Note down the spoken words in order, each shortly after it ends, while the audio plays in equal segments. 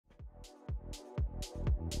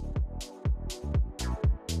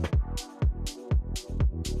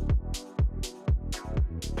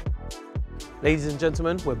Ladies and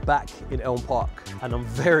gentlemen, we're back in Elm Park and I'm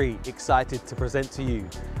very excited to present to you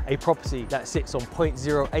a property that sits on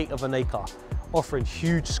 0.08 of an acre, offering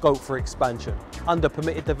huge scope for expansion. Under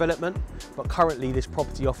permitted development, but currently this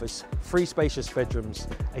property offers 3 spacious bedrooms,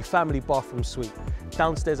 a family bathroom suite,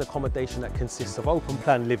 downstairs accommodation that consists of open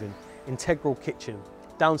plan living, integral kitchen,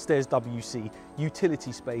 downstairs WC,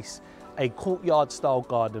 utility space, a courtyard style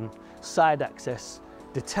garden, side access,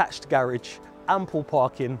 detached garage, ample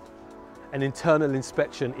parking. An internal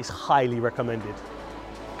inspection is highly recommended.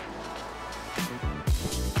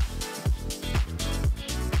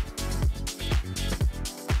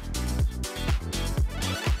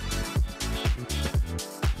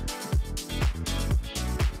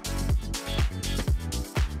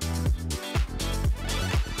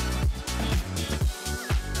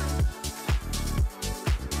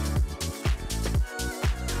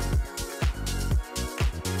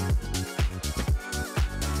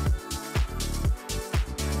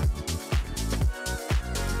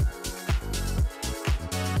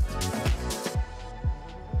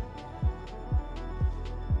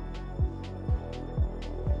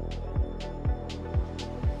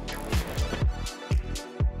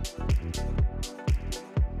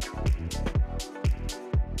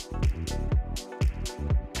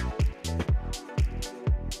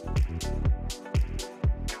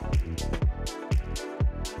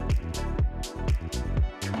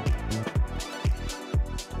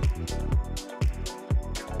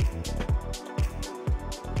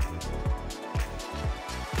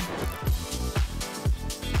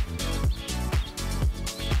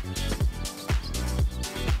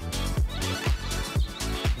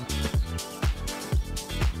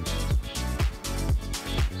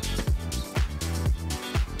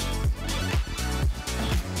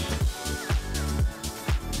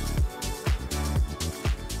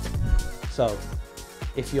 So,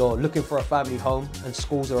 if you're looking for a family home and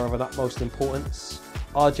schools are of an utmost importance,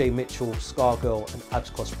 RJ Mitchell, Scargill and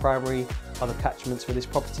Abscos Primary are the catchments for this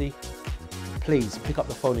property. Please pick up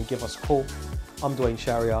the phone and give us a call. I'm Dwayne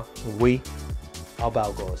Sharia and we are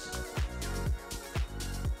Balgors.